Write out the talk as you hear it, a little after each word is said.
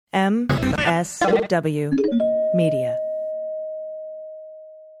MSW Media.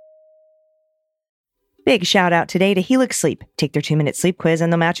 Big shout out today to Helix Sleep. Take their 2-minute sleep quiz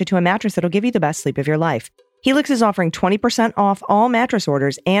and they'll match you to a mattress that'll give you the best sleep of your life. Helix is offering 20% off all mattress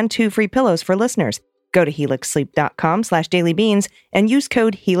orders and 2 free pillows for listeners. Go to helixsleep.com/dailybeans and use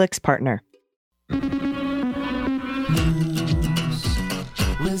code HelixPartner. News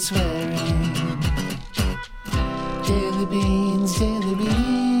with swearing. Daily beans, daily beans.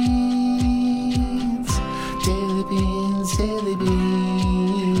 Daily beans, daily beans.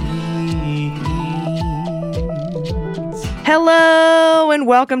 Hello and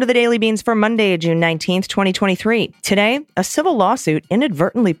welcome to the Daily Beans for Monday, June 19th, 2023. Today, a civil lawsuit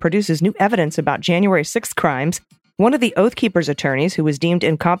inadvertently produces new evidence about January 6th crimes. One of the Oath Keepers attorneys who was deemed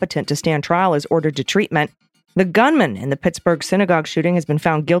incompetent to stand trial is ordered to treatment. The gunman in the Pittsburgh synagogue shooting has been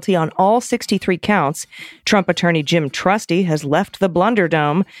found guilty on all 63 counts. Trump attorney Jim Trusty has left the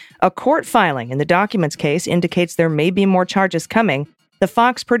Blunderdome. A court filing in the documents case indicates there may be more charges coming. The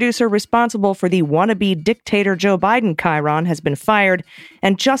Fox producer responsible for the wannabe dictator Joe Biden chyron has been fired,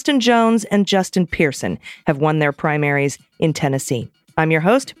 and Justin Jones and Justin Pearson have won their primaries in Tennessee. I'm your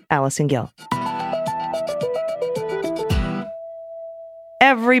host, Allison Gill.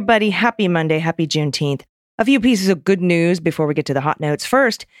 Everybody, happy Monday, happy Juneteenth. A few pieces of good news before we get to the hot notes.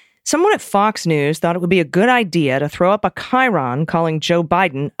 First, someone at Fox News thought it would be a good idea to throw up a chyron calling Joe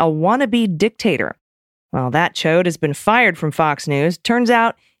Biden a wannabe dictator. Well, that chode has been fired from Fox News. Turns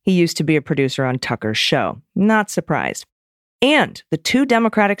out he used to be a producer on Tucker's show. Not surprised. And the 2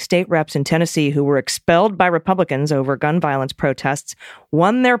 Democratic state reps in Tennessee who were expelled by Republicans over gun violence protests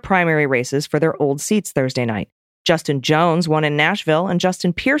won their primary races for their old seats Thursday night. Justin Jones won in Nashville and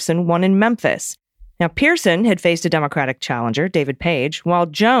Justin Pearson won in Memphis. Now, Pearson had faced a Democratic challenger, David Page, while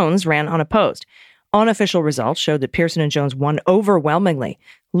Jones ran unopposed. Unofficial results showed that Pearson and Jones won overwhelmingly.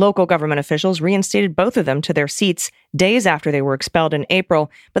 Local government officials reinstated both of them to their seats days after they were expelled in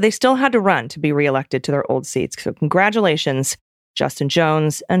April, but they still had to run to be reelected to their old seats. So congratulations, Justin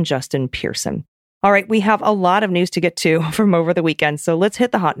Jones and Justin Pearson. All right, we have a lot of news to get to from over the weekend, so let's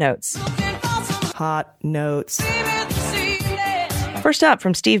hit the hot notes. Hot notes. First up,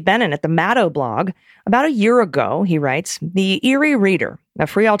 from Steve Bannon at the Maddow blog. About a year ago, he writes, the Erie Reader, a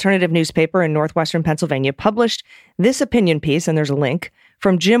free alternative newspaper in northwestern Pennsylvania, published this opinion piece, and there's a link,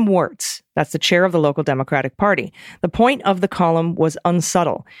 from Jim Wirtz. That's the chair of the local Democratic Party. The point of the column was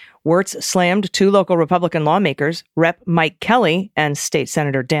unsubtle. Wirtz slammed 2 local Republican lawmakers, Rep. Mike Kelly and State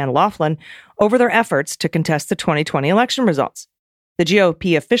Senator Dan Laughlin, over their efforts to contest the 2020 election results. The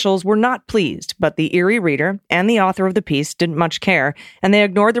GOP officials were not pleased, but the Erie Reader and the author of the piece didn't much care, and they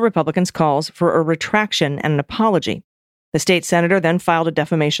ignored the Republicans' calls for a retraction and an apology. The state senator then filed a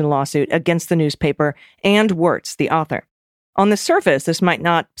defamation lawsuit against the newspaper and Wirtz, the author. On the surface, this might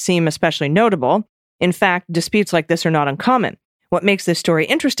not seem especially notable. In fact, disputes like this are not uncommon. What makes this story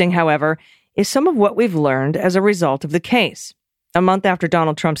interesting, however, is some of what we've learned as a result of the case. A month after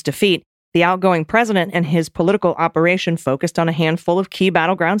Donald Trump's defeat, the outgoing president and his political operation focused on a handful of key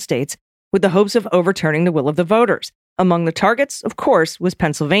battleground states with the hopes of overturning the will of the voters. Among the targets, of course, was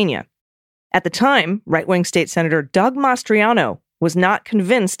Pennsylvania. At the time, right-wing state senator Doug Mastriano was not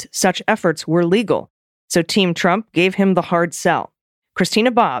convinced such efforts were legal, so Team Trump gave him the hard sell.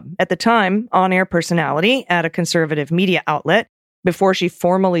 Christina Bobb, at the time on-air personality at a conservative media outlet, before she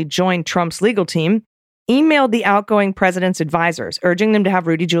formally joined Trump's legal team, emailed the outgoing president's advisors, urging them to have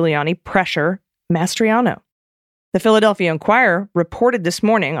Rudy Giuliani pressure Mastriano. The Philadelphia Inquirer reported this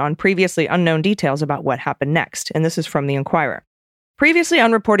morning on previously unknown details about what happened next, and this is from the Inquirer. Previously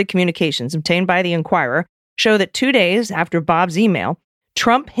unreported communications obtained by the Inquirer show that 2 days after Bob's email,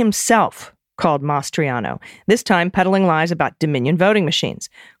 Trump himself called Mastriano, this time peddling lies about Dominion voting machines.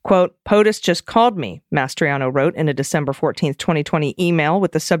 Quote, POTUS just called me, Mastriano wrote in a December 14th, 2020 email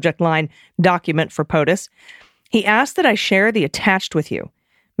with the subject line, document for POTUS. He asked that I share the attached with you.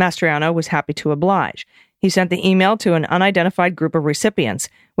 Mastriano was happy to oblige. He sent the email to an unidentified group of recipients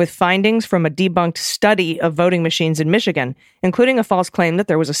with findings from a debunked study of voting machines in Michigan, including a false claim that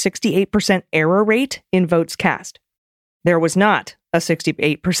there was a 68% error rate in votes cast. There was not a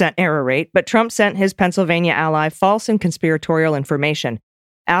 68% error rate, but Trump sent his Pennsylvania ally false and conspiratorial information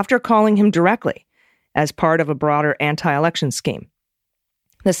after calling him directly as part of a broader anti-election scheme.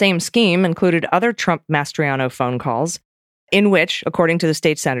 The same scheme included other Trump-Mastriano phone calls in which, according to the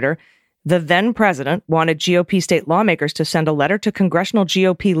state senator, the then president wanted GOP state lawmakers to send a letter to congressional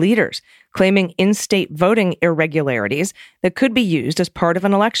GOP leaders claiming in-state voting irregularities that could be used as part of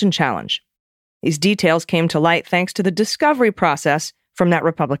an election challenge. These details came to light thanks to the discovery process from that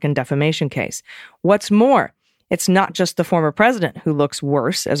Republican defamation case. What's more, It's not just the former president who looks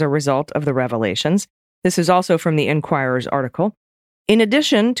worse as a result of the revelations. This is also from the Inquirer's article. In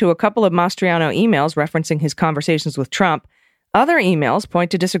addition to a couple of Mastriano emails referencing his conversations with Trump, other emails point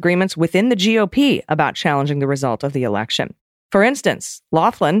to disagreements within the GOP about challenging the result of the election. For instance,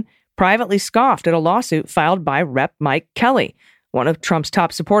 Laughlin privately scoffed at a lawsuit filed by Rep. Mike Kelly, one of Trump's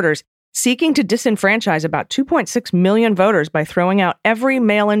top supporters, seeking to disenfranchise about 2.6 million voters by throwing out every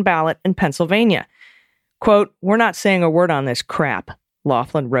mail-in ballot in Pennsylvania. Quote, "We're not saying a word on this crap,"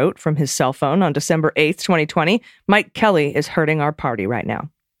 Laughlin wrote from his cell phone on December 8th, 2020. "Mike Kelly is hurting our party right now,"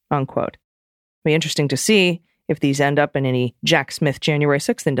 unquote. It'll be interesting to see if these end up in any Jack Smith January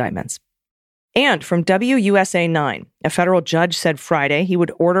 6th indictments. And from WUSA 9, a federal judge said Friday he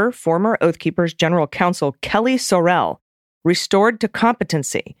would order former Oath Keepers General Counsel Kelly Sorrell restored to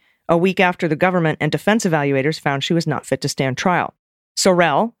competency a week after the government and defense evaluators found she was not fit to stand trial.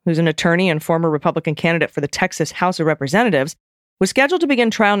 Sorrell, who's an attorney and former Republican candidate for the Texas House of Representatives, was scheduled to begin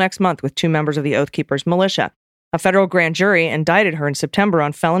trial next month with two members of the Oath Keepers militia. A federal grand jury indicted her in September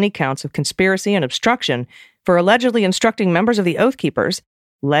on felony counts of conspiracy and obstruction for allegedly instructing members of the Oath Keepers,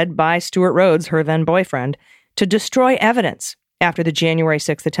 led by Stuart Rhodes, her then-boyfriend, to destroy evidence after the January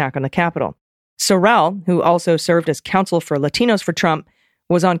 6th attack on the Capitol. Sorrell, who also served as counsel for Latinos for Trump,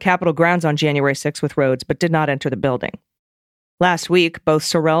 was on Capitol grounds on January 6th with Rhodes, but did not enter the building. Last week, both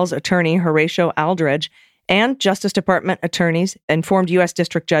Sorrell's attorney, Horatio Aldridge, and Justice Department attorneys informed U.S.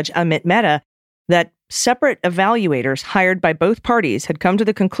 District Judge Amit Mehta that separate evaluators hired by both parties had come to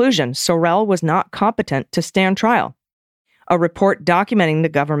the conclusion Sorrell was not competent to stand trial. A report documenting the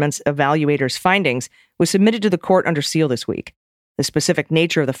government's evaluators' findings was submitted to the court under seal this week. The specific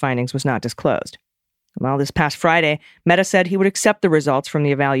nature of the findings was not disclosed. Well, this past Friday, Mehta said he would accept the results from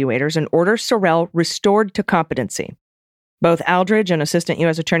the evaluators and order Sorrell restored to competency. Both Aldridge and Assistant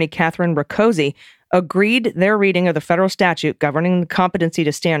U.S. Attorney Catherine Rakosi agreed their reading of the federal statute governing the competency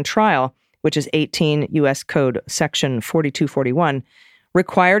to stand trial, which is 18 U.S. Code Section 4241,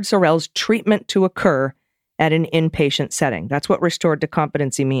 required Sorrell's treatment to occur at an inpatient setting. That's what restored to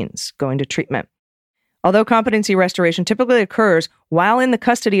competency means, going to treatment. Although competency restoration typically occurs while in the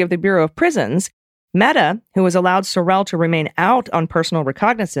custody of the Bureau of Prisons, Mehta, who has allowed Sorrell to remain out on personal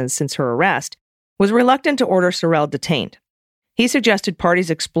recognizance since her arrest, was reluctant to order Sorrell detained. He suggested parties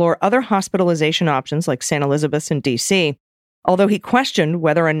explore other hospitalization options like St. Elizabeth's in D.C., although he questioned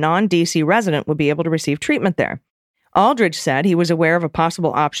whether a non-D.C. resident would be able to receive treatment there. Aldridge said he was aware of a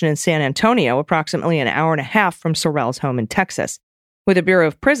possible option in San Antonio, approximately an hour and a half from Sorrell's home in Texas. With the Bureau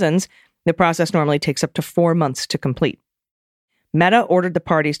of Prisons, the process normally takes up to 4 months to complete. Mehta ordered the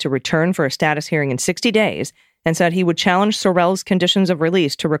parties to return for a status hearing in 60 days and said he would challenge Sorrell's conditions of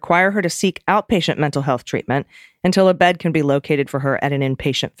release to require her to seek outpatient mental health treatment until a bed can be located for her at an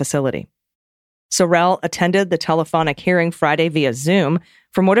inpatient facility. Sorrell attended the telephonic hearing Friday via Zoom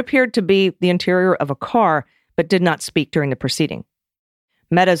from what appeared to be the interior of a car, but did not speak during the proceeding.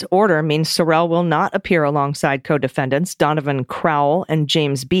 Mehta's order means Sorrell will not appear alongside co-defendants Donovan Crowell and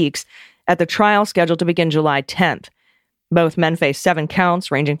James Beeks at the trial scheduled to begin July 10th. Both men face 7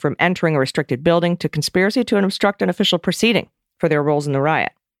 counts, ranging from entering a restricted building to conspiracy to obstruct an official proceeding for their roles in the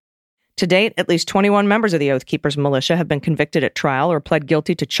riot. To date, at least 21 members of the Oath Keepers militia have been convicted at trial or pled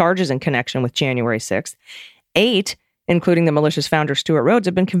guilty to charges in connection with January 6th. 8, including the militia's founder Stuart Rhodes,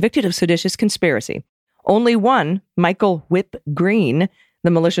 have been convicted of seditious conspiracy. Only one, Michael Whip Green,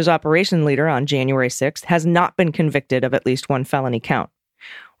 the militia's operation leader on January 6th, has not been convicted of at least one felony count.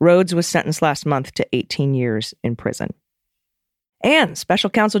 Rhodes was sentenced last month to 18 years in prison. And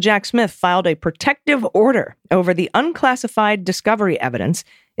Special Counsel Jack Smith filed a protective order over the unclassified discovery evidence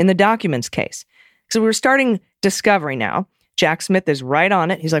in the documents case. So we're starting discovery now. Jack Smith is right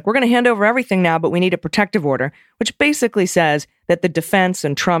on it. He's like, we're going to hand over everything now, but we need a protective order, which basically says that the defense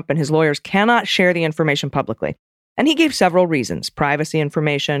and Trump and his lawyers cannot share the information publicly. And he gave several reasons: privacy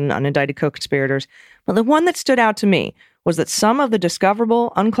information, unindicted co-conspirators. But the one that stood out to me was that some of the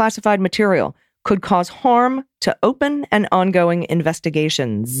discoverable unclassified material could cause harm to open and ongoing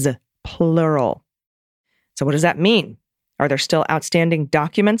investigations, plural. So what does that mean? Are there still outstanding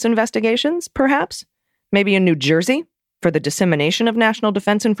documents investigations, perhaps? Maybe in New Jersey for the dissemination of national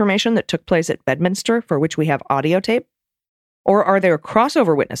defense information that took place at Bedminster, for which we have audio tape? Or are there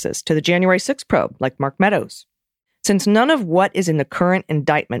crossover witnesses to the January 6th probe, like Mark Meadows? Since none of what is in the current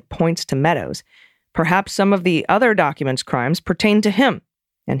indictment points to Meadows, perhaps some of the other documents' crimes pertain to him,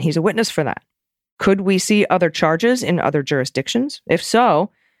 and he's a witness for that. Could we see other charges in other jurisdictions? If so,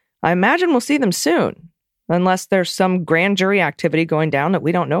 I imagine we'll see them soon, unless there's some grand jury activity going down that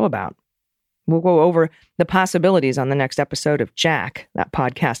we don't know about. We'll go over the possibilities on the next episode of Jack. That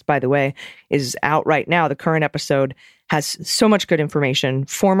podcast, by the way, is out right now. The current episode has so much good information.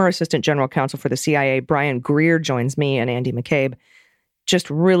 Former Assistant General Counsel for the CIA, Brian Greer, joins me and Andy McCabe. Just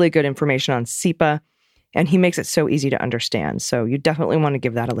really good information on SIPA, and he makes it so easy to understand. So you definitely want to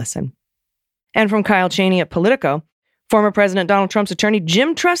give that a listen. And from Kyle Cheney at Politico, former President Donald Trump's attorney,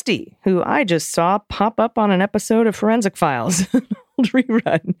 Jim Trusty, who I just saw pop up on an episode of Forensic Files.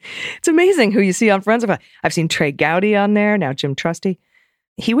 Rerun. It's amazing who you see on Forensic Files. I've seen Trey Gowdy on there, now Jim Trusty.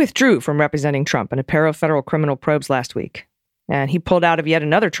 He withdrew from representing Trump in a pair of federal criminal probes last week, and he pulled out of yet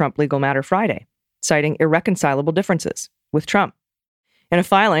another Trump legal matter Friday, citing irreconcilable differences with Trump. In a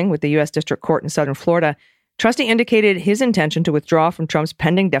filing with the U.S. District Court in Southern Florida, Trusty indicated his intention to withdraw from Trump's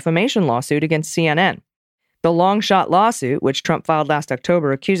pending defamation lawsuit against CNN. The long-shot lawsuit, which Trump filed last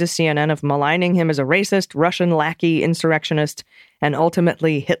October, accuses CNN of maligning him as a racist, Russian lackey, insurrectionist, and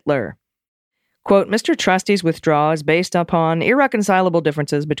ultimately Hitler. Quote, Mr. Trusty's withdrawal is based upon irreconcilable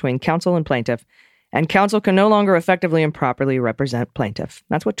differences between counsel and plaintiff, and counsel can no longer effectively and properly represent plaintiff.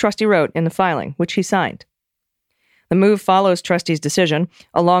 That's what Trusty wrote in the filing, which he signed. The move follows Trusty's decision,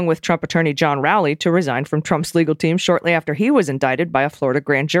 along with Trump attorney John Rowley, to resign from Trump's legal team shortly after he was indicted by a Florida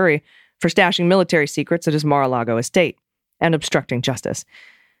grand jury for stashing military secrets at his Mar-a-Lago estate and obstructing justice.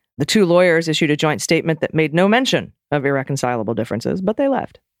 The two lawyers issued a joint statement that made no mention of irreconcilable differences, but they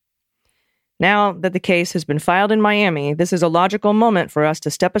left. Now that the case has been filed in Miami, this is a logical moment for us to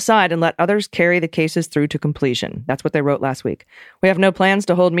step aside and let others carry the cases through to completion. That's what they wrote last week. We have no plans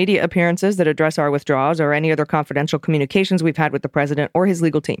to hold media appearances that address our withdrawals or any other confidential communications we've had with the president or his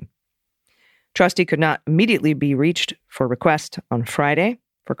legal team. Trusty could not immediately be reached for request on Friday.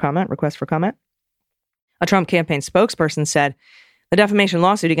 Request for comment. A Trump campaign spokesperson said, the defamation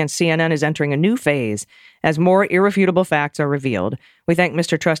lawsuit against CNN is entering a new phase as more irrefutable facts are revealed. We thank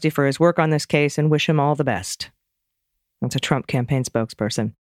Mr. Trusty for his work on this case and wish him all the best. That's a Trump campaign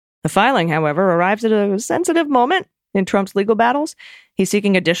spokesperson. The filing, however, arrives at a sensitive moment in Trump's legal battles. He's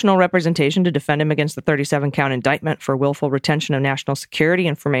seeking additional representation to defend him against the 37-count indictment for willful retention of national security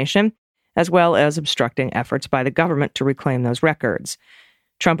information, as well as obstructing efforts by the government to reclaim those records.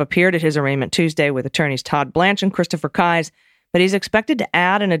 Trump appeared at his arraignment Tuesday with attorneys Todd Blanche and Christopher Kise, but he's expected to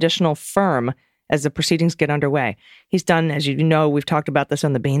add an additional firm as the proceedings get underway. He's done, as you know, we've talked about this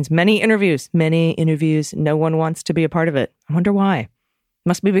on the Beans, many interviews. No one wants to be a part of it. I wonder why.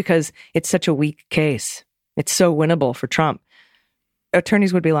 Must be because it's such a weak case. It's so winnable for Trump.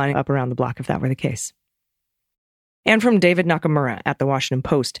 Attorneys would be lining up around the block if that were the case. And from David Nakamura at the Washington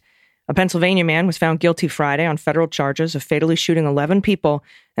Post, a Pennsylvania man was found guilty Friday on federal charges of fatally shooting 11 people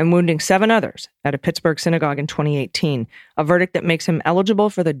and wounding 7 others at a Pittsburgh synagogue in 2018, a verdict that makes him eligible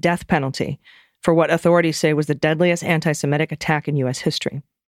for the death penalty for what authorities say was the deadliest anti-Semitic attack in U.S. history.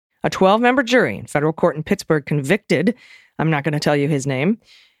 A 12-member jury in federal court in Pittsburgh convicted, I'm not going to tell you his name,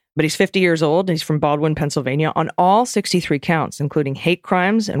 but he's 50 years old, he's from Baldwin, Pennsylvania, on all 63 counts, including hate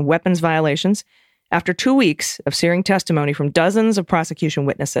crimes and weapons violations, after 2 weeks of searing testimony from dozens of prosecution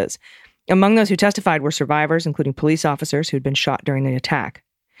witnesses. Among those who testified were survivors, including police officers who'd been shot during the attack.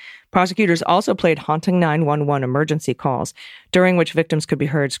 Prosecutors also played haunting 911 emergency calls, during which victims could be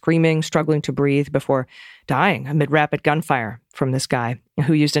heard screaming, struggling to breathe before dying amid rapid gunfire from this guy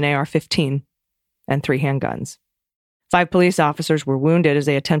who used an AR-15 and 3 handguns. 5 police officers were wounded as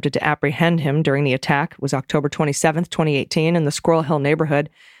they attempted to apprehend him during the attack. It was October 27th, 2018, in the Squirrel Hill neighborhood,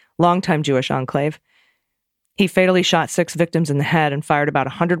 longtime Jewish enclave. He fatally shot 6 victims in the head and fired about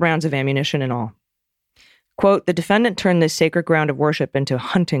 100 rounds of ammunition in all. Quote, the defendant turned this sacred ground of worship into a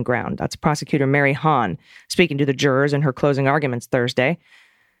hunting ground. That's prosecutor Mary Hahn speaking to the jurors in her closing arguments Thursday.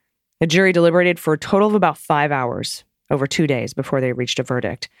 The jury deliberated for a total of about 5 hours over 2 days before they reached a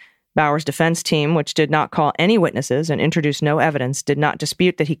verdict. Bauer's defense team, which did not call any witnesses and introduced no evidence, did not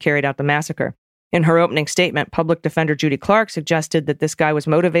dispute that he carried out the massacre. In her opening statement, public defender Judy Clark suggested that this guy was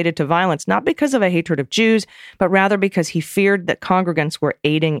motivated to violence not because of a hatred of Jews, but rather because he feared that congregants were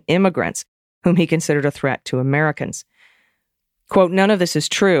aiding immigrants, whom he considered a threat to Americans. Quote, none of this is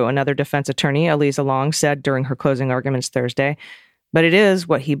true, another defense attorney, Eliza Long, said during her closing arguments Thursday, but it is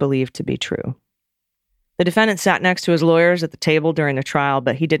what he believed to be true. The defendant sat next to his lawyers at the table during the trial,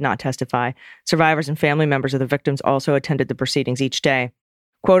 but he did not testify. Survivors and family members of the victims also attended the proceedings each day.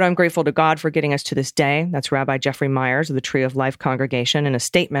 Quote, I'm grateful to God for getting us to this day. That's Rabbi Jeffrey Myers of the Tree of Life congregation in a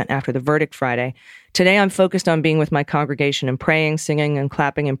statement after the verdict Friday. Today, I'm focused on being with my congregation and praying, singing, and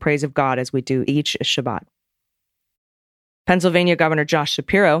clapping in praise of God as we do each Shabbat. Pennsylvania Governor Josh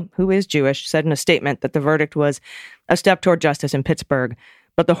Shapiro, who is Jewish, said in a statement that the verdict was a step toward justice in Pittsburgh,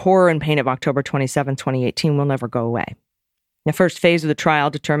 but the horror and pain of October 27, 2018 will never go away. The first phase of the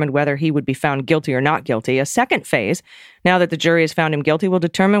trial determined whether he would be found guilty or not guilty. A second phase, now that the jury has found him guilty, will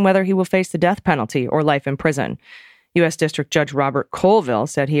determine whether he will face the death penalty or life in prison. U.S. District Judge Robert Colville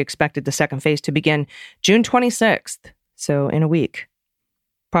said he expected the second phase to begin June 26th, so in a week.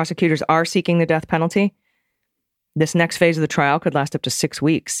 Prosecutors are seeking the death penalty. This next phase of the trial could last up to 6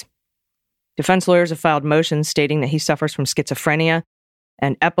 weeks. Defense lawyers have filed motions stating that he suffers from schizophrenia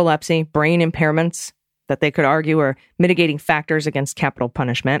and epilepsy, brain impairments that they could argue are mitigating factors against capital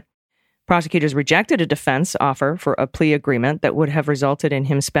punishment. Prosecutors rejected a defense offer for a plea agreement that would have resulted in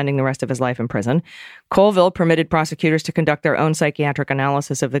him spending the rest of his life in prison. Colville permitted prosecutors to conduct their own psychiatric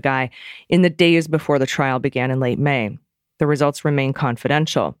analysis of the guy in the days before the trial began in late May. The results remain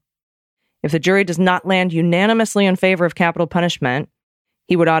confidential. If the jury does not land unanimously in favor of capital punishment,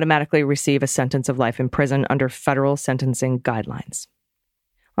 he would automatically receive a sentence of life in prison under federal sentencing guidelines.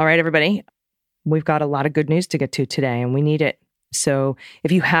 All right, everybody, we've got a lot of good news to get to today, and we need it. So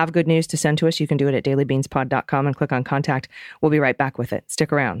if you have good news to send to us, you can do it at dailybeanspod.com and click on contact. We'll be right back with it.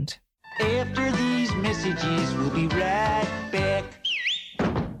 Stick around. After these messages, we'll be right back.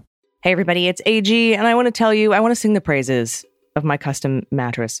 Hey, everybody, it's AG, and I want to sing the praises of my custom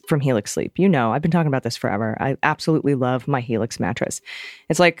mattress from Helix Sleep. You know, I've been talking about this forever. I absolutely love my Helix mattress.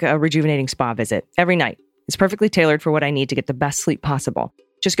 It's like a rejuvenating spa visit every night. It's perfectly tailored for what I need to get the best sleep possible.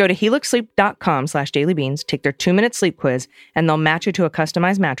 Just go to helixsleep.com/dailybeans, take their 2-minute sleep quiz, and they'll match you to a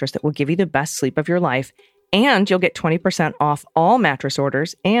customized mattress that will give you the best sleep of your life, and you'll get 20% off all mattress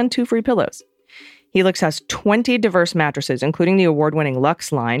orders and 2 free pillows. Helix has 20 diverse mattresses, including the award-winning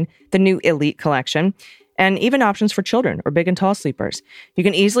Luxe line, the new Elite collection, and even options for children or big and tall sleepers. You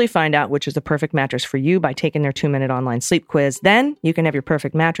can easily find out which is the perfect mattress for you by taking their 2-minute online sleep quiz. Then you can have your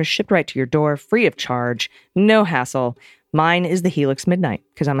perfect mattress shipped right to your door, free of charge, no hassle. Mine is the Helix Midnight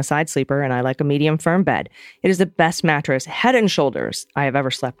because I'm a side sleeper and I like a medium firm bed. It is the best mattress, head and shoulders, I have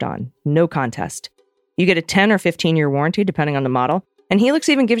ever slept on. No contest. You get a 10 or 15-year warranty depending on the model, and Helix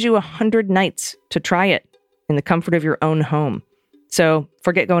even gives you 100 nights to try it in the comfort of your own home. So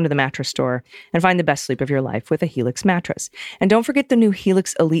forget going to the mattress store and find the best sleep of your life with a Helix mattress. And don't forget the new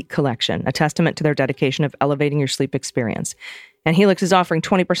Helix Elite collection, a testament to their dedication of elevating your sleep experience. And Helix is offering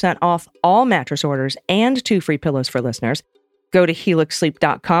 20% off all mattress orders and 2 free pillows for listeners. Go to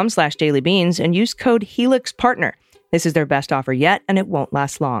helixsleep.com/dailybeans and use code HelixPartner. This is their best offer yet, and it won't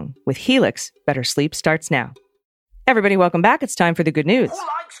last long. With Helix, better sleep starts now. Everybody, welcome back. It's time for the good news. Who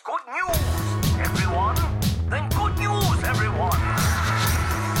likes good news? Everyone? Then good news, everyone.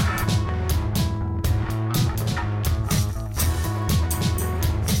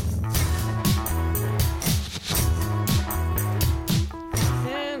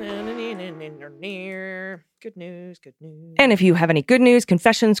 Good news, good news. And if you have any good news,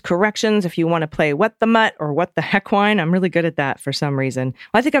 confessions, corrections, if you want to play What the Mutt or What the Heck Wine, I'm really good at that for some reason.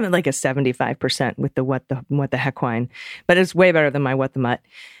 Well, I think I'm at like a 75% with the What the Heck Wine, but it's way better than my What the Mutt.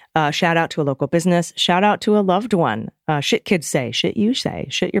 Shout out to a local business. Shout out to a loved one. Shit kids say, shit you say,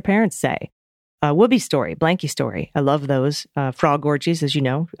 shit your parents say. Whoopee story, blankie story. I love those. Frog orgies, as you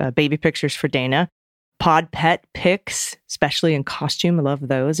know. Baby pictures for Dana. Pod pet pics, especially in costume. I love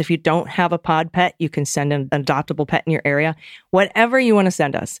those. If you don't have a pod pet, you can send an adoptable pet in your area. Whatever you want to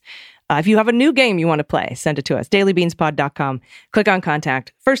send us. If you have a new game you want to play, send it to us. dailybeanspod.com. Click on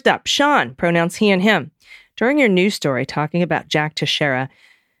contact. First up, Sean, pronouns he and him. During your news story talking about Jack Teixeira,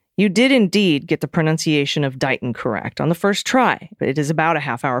 you did indeed get the pronunciation of Dighton correct on the first try, but it is about a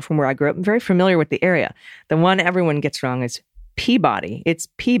half hour from where I grew up. I'm very familiar with the area. The one everyone gets wrong is Peabody. It's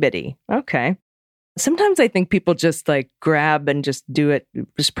Peabody. Okay. Sometimes I think people just like grab and just do it,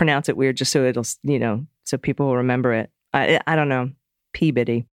 just pronounce it weird, just so it'll, so people will remember it. I don't know.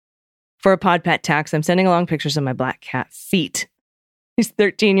 Peabody. For a pod pet tax, I'm sending along pictures of my black cat, Feet. He's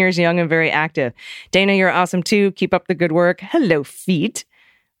 13 years young and very active. Dana, you're awesome too. Keep up the good work. Hello, Feet.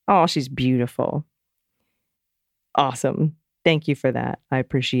 Oh, she's beautiful. Awesome. Thank you for that. I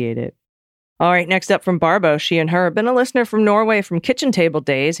appreciate it. All right, next up from Barbo, she and her. Been a listener from Norway from kitchen table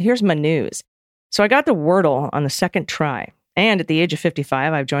days. Here's my news. So I got the Wordle on the second try. And at the age of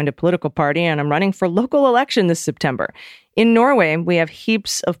 55, I've joined a political party and I'm running for local election this September. In Norway, we have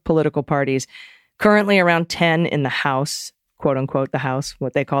heaps of political parties, currently around 10 in the House, quote unquote, the House,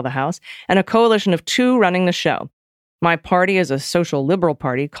 what they call the House, and a coalition of 2 running the show. My party is a social liberal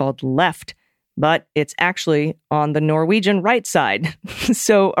party called Left, but it's actually on the Norwegian right side.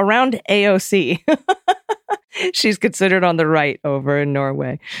 So around AOC. She's considered on the right over in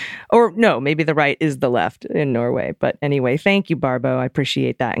Norway. Or no, maybe the right is the left in Norway. But anyway, thank you, Barbo. I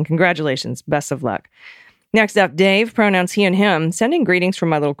appreciate that. And congratulations. Best of luck. Next up, Dave, pronouns he and him, sending greetings from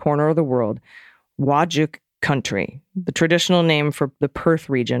my little corner of the world. Wajuk country, the traditional name for the Perth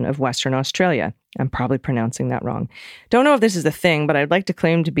region of Western Australia. I'm probably pronouncing that wrong. Don't know if this is the thing, but I'd like to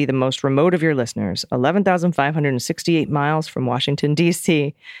claim to be the most remote of your listeners, 11,568 miles from Washington,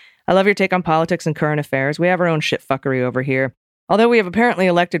 D.C. I love your take on politics and current affairs. We have our own shitfuckery over here. Although we have apparently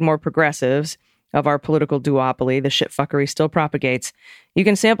elected more progressives of our political duopoly, the shitfuckery still propagates. You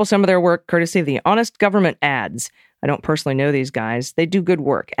can sample some of their work courtesy of the Honest Government ads. I don't personally know these guys. They do good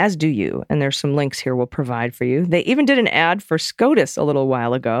work, as do you, and there's some links here we'll provide for you. They even did an ad for SCOTUS a little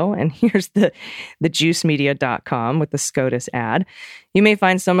while ago, and here's the juicemedia.com with the SCOTUS ad. You may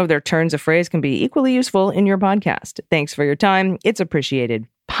find some of their turns of phrase can be equally useful in your podcast. Thanks for your time. It's appreciated.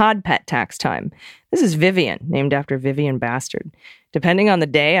 Pod pet tax time. This is Vivian, named after Vivian Bastard. Depending on the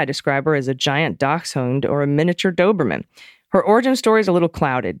day, I describe her as a giant dachshund or a miniature Doberman. Her origin story is a little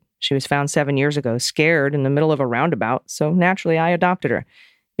clouded. She was found 7 years ago, scared in the middle of a roundabout, so naturally I adopted her.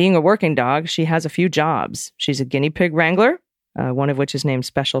 Being a working dog, she has a few jobs. She's a guinea pig wrangler, one of which is named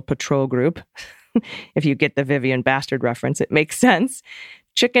Special Patrol Group. If you get the Vivian Bastard reference, it makes sense.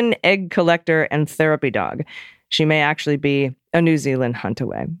 Chicken, egg collector, and therapy dog. She may actually be a New Zealand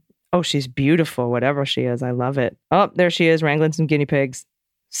hunt-away. Oh, she's beautiful, whatever she is. I love it. Oh, there she is, wrangling some guinea pigs.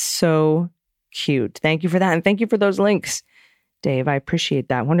 So cute. Thank you for that, and thank you for those links, Dave. I appreciate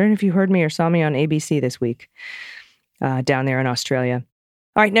that. Wondering if you heard me or saw me on ABC this week down there in Australia.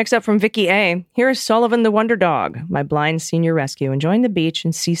 All right, next up from Vicky A. Here is Sullivan the Wonder Dog, my blind senior rescue, enjoying the beach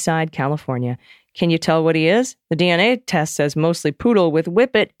in Seaside, California. Can you tell what he is? The DNA test says mostly poodle with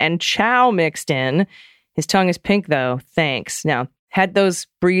whippet and chow mixed in. His tongue is pink, though. Thanks. Now, had those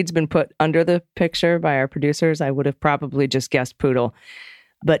breeds been put under the picture by our producers, I would have probably just guessed poodle.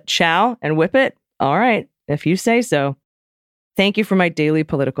 But chow and whippet? All right, if you say so. Thank you for my daily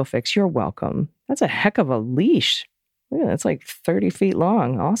political fix. You're welcome. That's a heck of a leash. Yeah, that's like 30 feet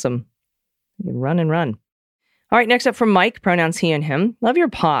long. Awesome. You can run and run. All right, next up from Mike, pronouns he and him. Love your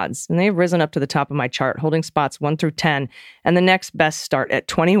pods, and they've risen up to the top of my chart, holding spots 1 through 10, and the next best start at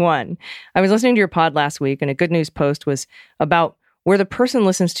 21. I was listening to your pod last week, and a good news post was about where the person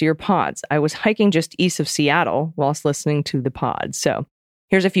listens to your pods. I was hiking just east of Seattle whilst listening to the pod. So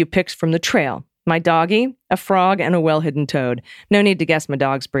here's a few pics from the trail. My doggie, a frog, and a well-hidden toad. No need to guess my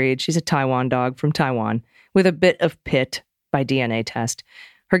dog's breed. She's a Taiwan dog from Taiwan, with a bit of pit by DNA test.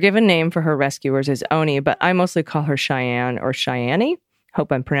 Her given name for her rescuers is Oni, but I mostly call her Cheyenne or Cheyenne.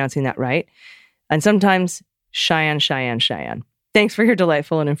 Hope I'm pronouncing that right. And sometimes Cheyenne. Thanks for your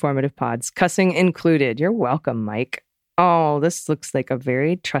delightful and informative pods, cussing included. You're welcome, Mike. Oh, this looks like a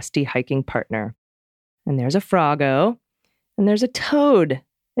very trusty hiking partner. And there's a froggo, and there's a toad.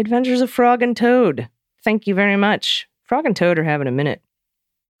 Adventures of Frog and Toad. Thank you very much. Frog and Toad are having a minute.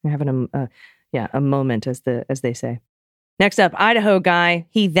 They're having a moment, as they say. Next up, Idaho guy,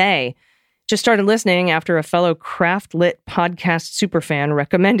 they just started listening after a fellow Craft Lit podcast superfan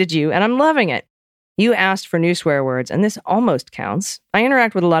recommended you, and I'm loving it. You asked for new swear words, and this almost counts. I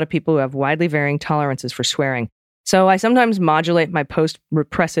interact with a lot of people who have widely varying tolerances for swearing, so I sometimes modulate my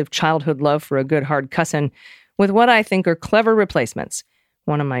post-repressive childhood love for a good hard cussin' with what I think are clever replacements.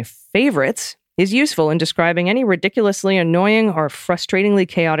 One of my favorites is useful in describing any ridiculously annoying or frustratingly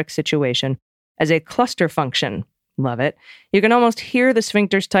chaotic situation as a cluster function. Love it. You can almost hear the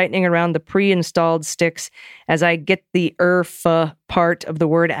sphincters tightening around the pre-installed sticks as I get the part of the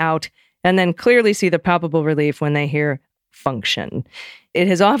word out, and then clearly see the palpable relief when they hear function. It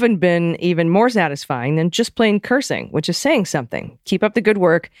has often been even more satisfying than just plain cursing, which is saying something. Keep up the good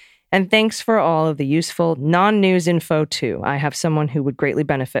work, and thanks for all of the useful non-news info, too. I have someone who would greatly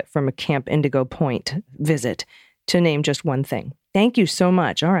benefit from a Camp Indigo Point visit, to name just one thing. Thank you so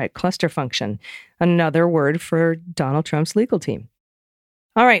much. All right, cluster function. Another word for Donald Trump's legal team.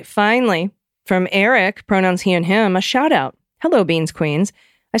 All right, finally, from Eric, pronouns he and him, a shout out. Hello, Beans Queens.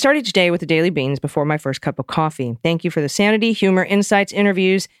 I start each day with the Daily Beans before my first cup of coffee. Thank you for the sanity, humor, insights,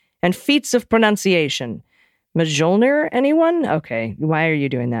 interviews, and feats of pronunciation. Mjolnir, anyone? Okay, why are you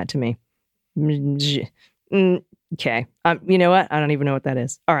doing that to me? Okay. You know what? I don't even know what that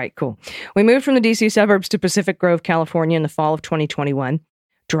is. All right, cool. We moved from the D.C. suburbs to Pacific Grove, California in the fall of 2021,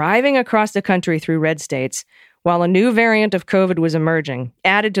 driving across the country through red states while a new variant of COVID was emerging,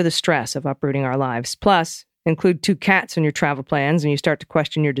 added to the stress of uprooting our lives. Plus, include 2 cats in your travel plans and you start to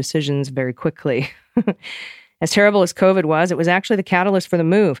question your decisions very quickly. As terrible as COVID was, it was actually the catalyst for the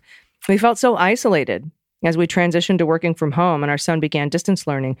move. We felt so isolated. As we transitioned to working from home and our son began distance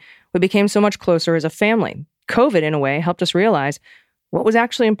learning, we became so much closer as a family. COVID, in a way, helped us realize what was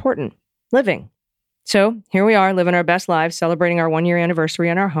actually important, living. So here we are, living our best lives, celebrating our 1-year anniversary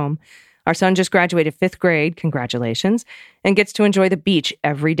in our home. Our son just graduated 5th grade, congratulations, and gets to enjoy the beach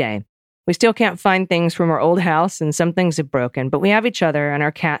every day. We still can't find things from our old house, and some things have broken, but we have each other and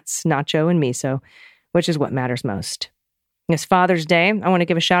our cats, Nacho and Miso, which is what matters most. This Father's Day, I want to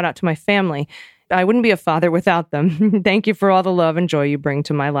give a shout out to my family. I wouldn't be a father without them. Thank you for all the love and joy you bring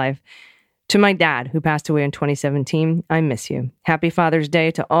to my life. To my dad, who passed away in 2017, I miss you. Happy Father's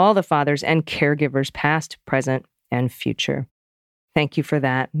Day to all the fathers and caregivers, past, present, and future. Thank you for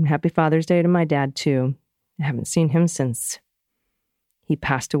that. And happy Father's Day to my dad, too. I haven't seen him since he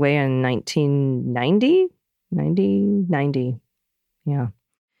passed away in 1990? 90. Yeah.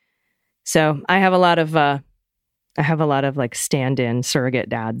 So I have a lot of like stand-in surrogate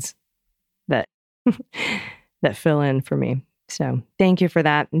dads that that fill in for me. So thank you for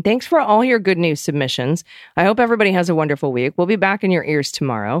that. And thanks for all your good news submissions. I hope everybody has a wonderful week. We'll be back in your ears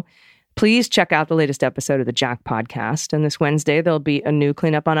tomorrow. Please check out the latest episode of the Jack Podcast. And this Wednesday, there'll be a new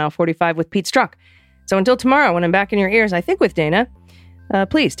cleanup on aisle 45 with Pete Strzok. So until tomorrow, when I'm back in your ears, I think with Dana,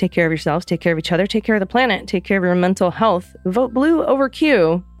 please take care of yourselves, take care of each other, take care of the planet, take care of your mental health, vote blue over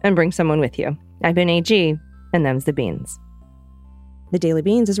Q, and bring someone with you. I've been AG, and them's the beans. The Daily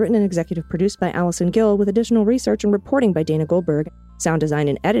Beans is written and executive produced by Allison Gill, with additional research and reporting by Dana Goldberg. Sound design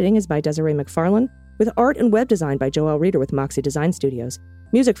and editing is by Desiree McFarlane, with art and web design by Joelle Reeder with Moxie Design Studios.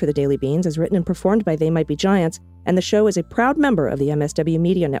 Music for The Daily Beans is written and performed by They Might Be Giants, and the show is a proud member of the MSW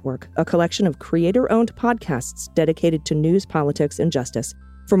Media Network, a collection of creator-owned podcasts dedicated to news, politics, and justice.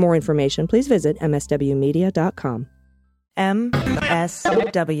 For more information, please visit mswmedia.com.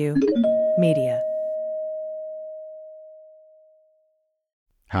 MSW Media.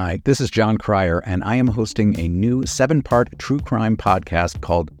 Hi, this is John Cryer, and I am hosting a new 7-part true crime podcast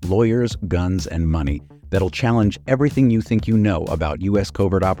called Lawyers, Guns, and Money that'll challenge everything you think you know about U.S.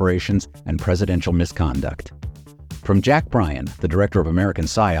 covert operations and presidential misconduct. From Jack Bryan, the director of American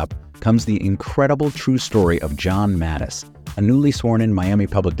PSYOP, comes the incredible true story of John Mattis, a newly sworn-in Miami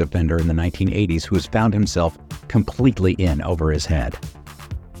public defender in the 1980s who has found himself completely in over his head.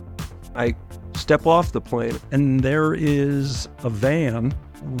 I step off the plane, and there is a van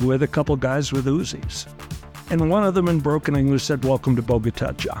with a couple guys with Uzis. And one of them in broken English said, "Welcome to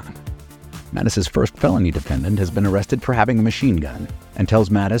Bogota, John." Mattis' first felony defendant has been arrested for having a machine gun and tells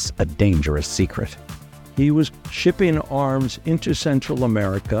Mattis a dangerous secret. He was shipping arms into Central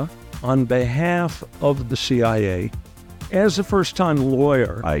America on behalf of the CIA. As a first-time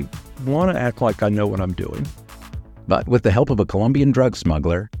lawyer, I want to act like I know what I'm doing. But with the help of a Colombian drug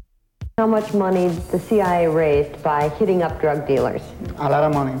smuggler, how much money the CIA raised by hitting up drug dealers? A lot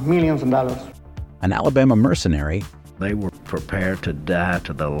of money, millions of dollars. An Alabama mercenary, they were prepared to die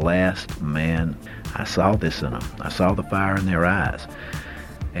to the last man. I saw this in them. I saw the fire in their eyes.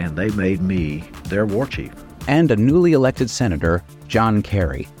 And they made me their war chief. and a newly elected Senator, John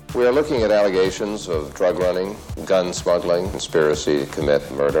Kerry. We are looking at allegations of drug running, gun smuggling, conspiracy to commit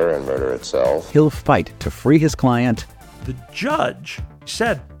murder and murder itself. He'll fight to free his client. The judge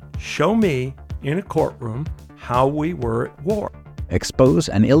said, show me in a courtroom how we were at war. Expose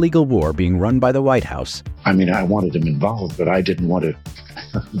an illegal war being run by the White House. I mean, I wanted him involved, but I didn't want to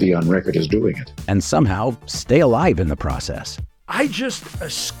be on record as doing it. And somehow stay alive in the process. I just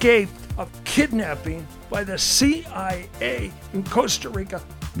escaped a kidnapping by the CIA in Costa Rica.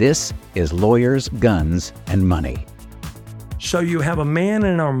 This is Lawyers, Guns, and Money. So you have a man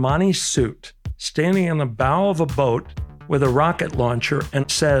in an Armani suit standing on the bow of a boat with a rocket launcher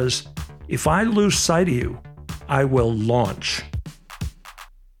and says, if I lose sight of you, I will launch.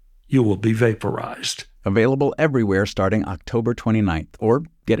 You will be vaporized. Available everywhere starting October 29th, or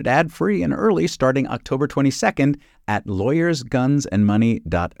get it ad-free and early starting October 22nd at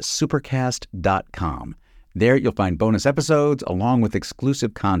lawyersgunsandmoney.supercast.com. There you'll find bonus episodes along with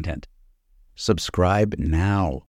exclusive content. Subscribe now.